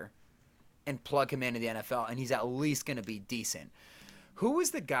linebacker and plug him into the NFL, and he's at least going to be decent. Who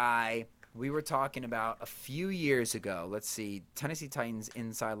was the guy we were talking about a few years ago? Let's see, Tennessee Titans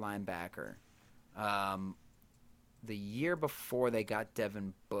inside linebacker. The year before they got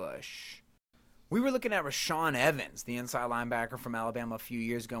Devin Bush. We were looking at Rashaan Evans, the inside linebacker from Alabama a few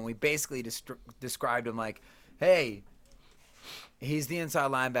years ago, and we basically described him like, hey, he's the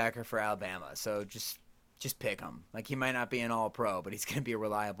inside linebacker for Alabama, so just pick him. Like, he might not be an all-pro, but he's going to be a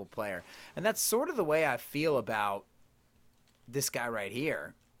reliable player. And that's sort of the way I feel about this guy right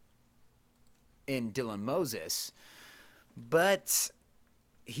here in Dylan Moses. But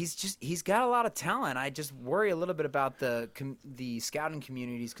he's got a lot of talent. I just worry a little bit about the scouting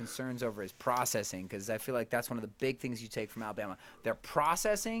community's concerns over his processing, because I feel like that's one of the big things you take from Alabama. Their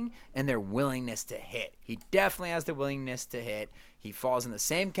processing and their willingness to hit. He definitely has the willingness to hit. He falls in the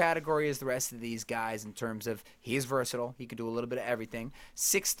same category as the rest of these guys in terms of he is versatile. He can do a little bit of everything.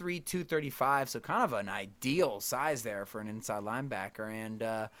 6'3", 235, so kind of an ideal size there for an inside linebacker. And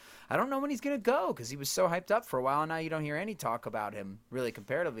I don't know when he's going to go, because he was so hyped up for a while, and now you don't hear any talk about him really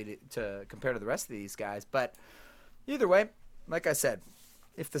comparatively compared to the rest of these guys. But either way, like I said,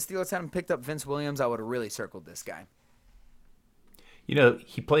 if the Steelers hadn't picked up Vince Williams, I would have really circled this guy. You know,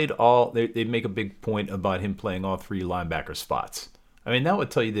 he played all – they make a big point about him playing all three linebacker spots. I mean, that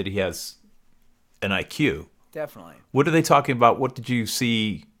would tell you that he has an IQ. Definitely. What are they talking about? What did you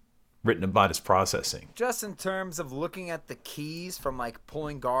see written about his processing? Just in terms of looking at the keys from, like,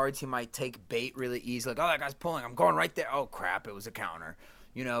 pulling guards, he might take bait really easy. Like, oh, that guy's pulling. I'm going right there. Oh, crap, it was a counter.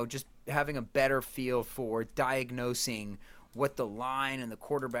 You know, just having a better feel for diagnosing what the line and the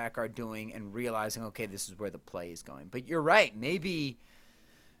quarterback are doing and realizing, okay, this is where the play is going. But you're right. Maybe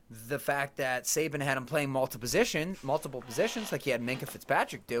the fact that Saban had him playing multiple positions, like he had Minkah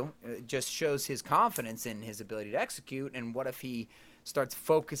Fitzpatrick do, just shows his confidence in his ability to execute. And what if he starts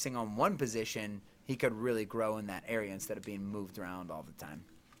focusing on one position, he could really grow in that area instead of being moved around all the time.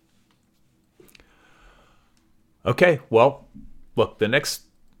 Okay, well, look, the next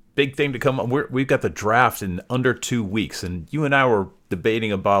big thing to come on, we've got the draft in under 2 weeks, and you and I were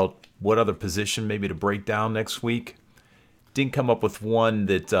debating about what other position maybe to break down next week. Didn't come up with one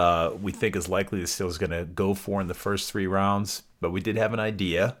that we think is likely the Steelers going to go for in the first 3 rounds, but we did have an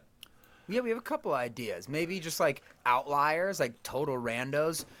idea. Yeah, we have a couple ideas. Maybe just like outliers, like total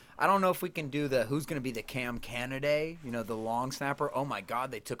randos. I don't know if we can do the who's going to be the Cam candidate, you know, the long snapper. Oh, my God,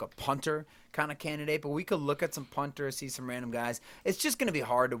 they took a punter kind of candidate. But we could look at some punters, see some random guys. It's just going to be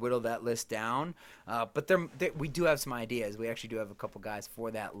hard to whittle that list down. But we do have some ideas. We actually do have a couple guys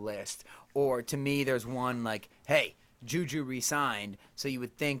for that list. Or to me, there's one like, hey, Juju re-signed, so you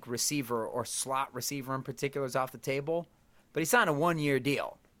would think receiver or slot receiver in particular is off the table. But he signed a 1-year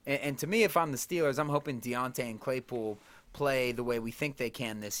deal. And to me, if I'm the Steelers, I'm hoping Deontay and Claypool play the way we think they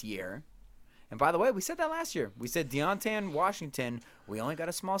can this year. And by the way, we said that last year. We said Deontay and Washington, we only got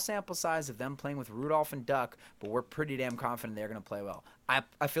a small sample size of them playing with Rudolph and Duck, but we're pretty damn confident they're going to play well.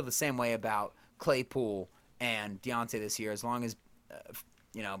 I feel the same way about Claypool and Deontay this year, as long as,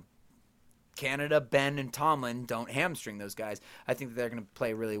 Canada, Ben, and Tomlin don't hamstring those guys. I think that they're going to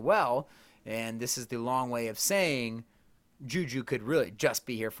play really well, and this is the long way of saying Juju could really just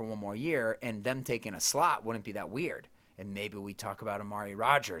be here for one more year, and them taking a slot wouldn't be that weird. and maybe we talk about Amari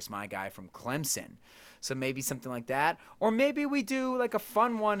Rodgers, my guy from Clemson. So maybe something like that. Or maybe we do like a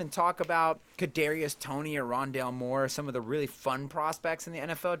fun one and talk about Kadarius Toney or Rondale Moore, some of the really fun prospects in the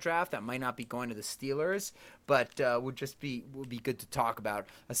NFL draft that might not be going to the Steelers, but would be good to talk about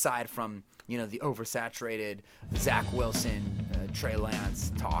aside from, the oversaturated Zach Wilson, Trey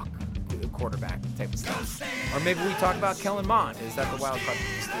Lance talk, quarterback type of stuff. Or maybe we talk about Kellen Mond. Is that the wild card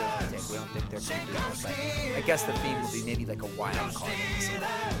that the Steelers can take? We don't think they're going to do that, but I guess the theme will be maybe like a wild card.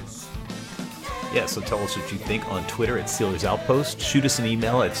 Yeah, so tell us what you think on Twitter at Steelers Outpost. Shoot us an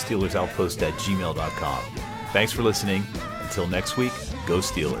email at SteelersOutpost@gmail.com. Thanks for listening. Until next week, go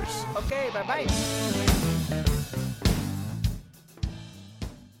Steelers. Okay, bye-bye.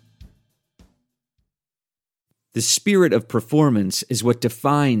 The spirit of performance is what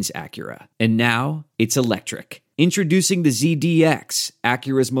defines Acura. And now, it's electric. Introducing the ZDX,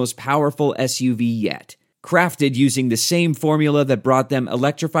 Acura's most powerful SUV yet. Crafted using the same formula that brought them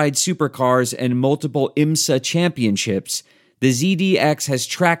electrified supercars and multiple IMSA championships, the ZDX has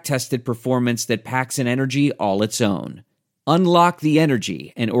track-tested performance that packs an energy all its own. Unlock the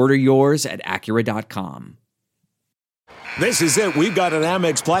energy and order yours at Acura.com. This is it. We've got an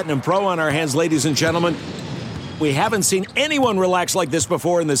Amex Platinum Pro on our hands, ladies and gentlemen. We haven't seen anyone relax like this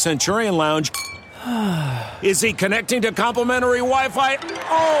before in the Centurion Lounge. Is he connecting to complimentary Wi-Fi?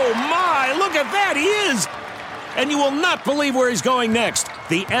 Oh, my! Look at that! He is! And you will not believe where he's going next.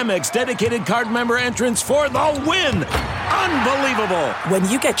 The Amex dedicated card member entrance for the win! Unbelievable! When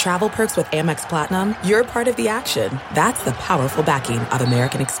you get travel perks with Amex Platinum, you're part of the action. That's the powerful backing of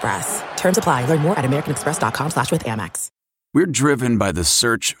American Express. Terms apply. Learn more at americanexpress.com/withAmex. We're driven by the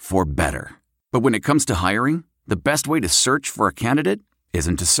search for better. But when it comes to hiring, the best way to search for a candidate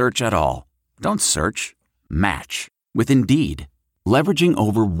isn't to search at all. Don't search. Match with Indeed. Leveraging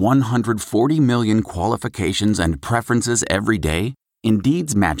over 140 million qualifications and preferences every day,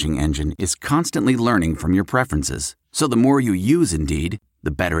 Indeed's matching engine is constantly learning from your preferences. So the more you use Indeed, the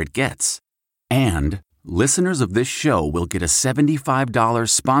better it gets. And listeners of this show will get a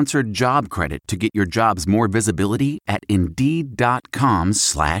 $75 sponsored job credit to get your jobs more visibility at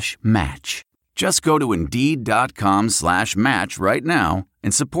Indeed.com/match. Just go to Indeed.com/match right now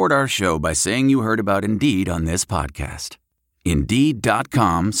and support our show by saying you heard about Indeed on this podcast.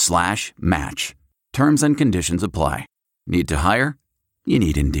 Indeed.com/match. Terms and conditions apply. Need to hire? You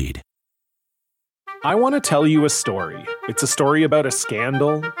need Indeed. I want to tell you a story. It's a story about a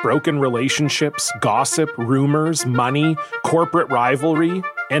scandal, broken relationships, gossip, rumors, money, corporate rivalry,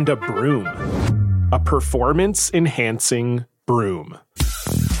 and a broom. A performance-enhancing broom.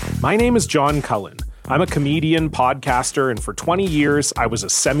 My name is John Cullen. I'm a comedian, podcaster, and for 20 years, I was a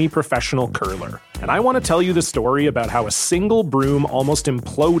semi-professional curler. And I want to tell you the story about how a single broom almost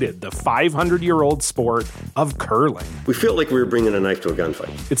imploded the 500-year-old sport of curling. We felt like we were bringing a knife to a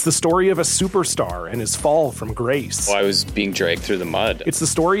gunfight. It's the story of a superstar and his fall from grace. Well, I was being dragged through the mud. It's the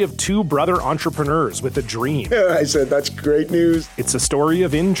story of two brother entrepreneurs with a dream. I said, that's great news. It's a story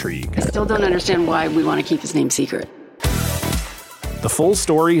of intrigue. I still don't understand why we want to keep his name secret. The full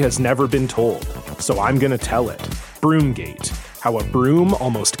story has never been told, so I'm going to tell it. Broomgate, how a broom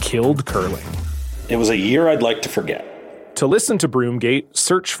almost killed curling. It was a year I'd like to forget. To listen to Broomgate,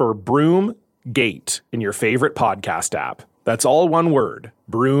 search for Broomgate in your favorite podcast app. That's all one word,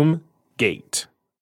 Broomgate.